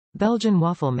Belgian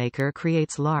waffle maker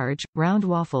creates large, round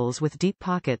waffles with deep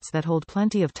pockets that hold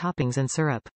plenty of toppings and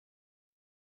syrup.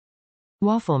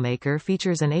 Waffle maker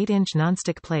features an 8-inch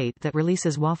nonstick plate that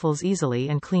releases waffles easily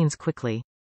and cleans quickly.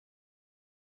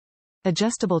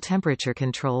 Adjustable temperature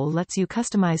control lets you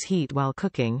customize heat while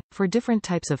cooking, for different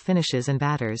types of finishes and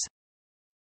batters.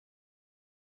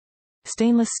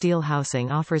 Stainless steel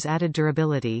housing offers added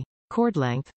durability. Cord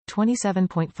length,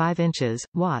 27.5 inches,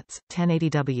 watts,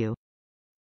 1080W.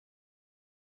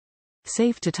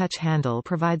 Safe-to-touch handle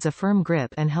provides a firm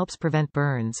grip and helps prevent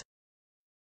burns.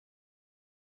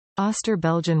 Oster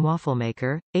Belgian Waffle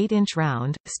Maker, 8-inch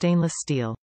round, stainless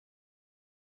steel.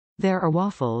 There are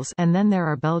waffles and then there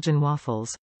are Belgian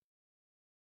waffles.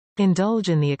 Indulge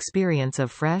in the experience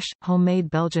of fresh, homemade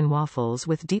Belgian waffles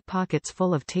with deep pockets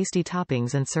full of tasty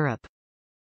toppings and syrup.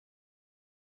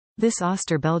 This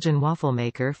Oster Belgian Waffle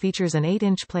Maker features an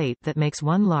 8-inch plate that makes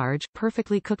one large,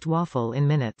 perfectly cooked waffle in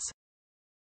minutes.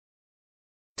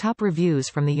 Top reviews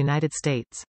from the United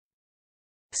States.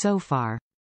 So far.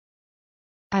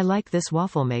 I like this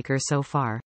waffle maker so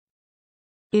far.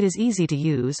 It is easy to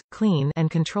use, clean, and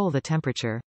control the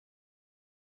temperature.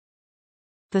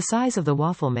 The size of the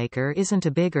waffle maker isn't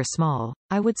a big or small,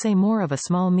 I would say more of a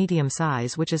small medium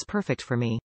size, which is perfect for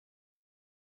me.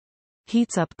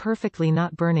 Heats up perfectly,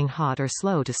 not burning hot or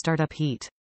slow to start up heat.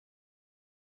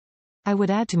 I would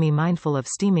add to me mindful of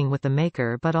steaming with the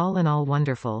maker, but all in all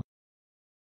wonderful.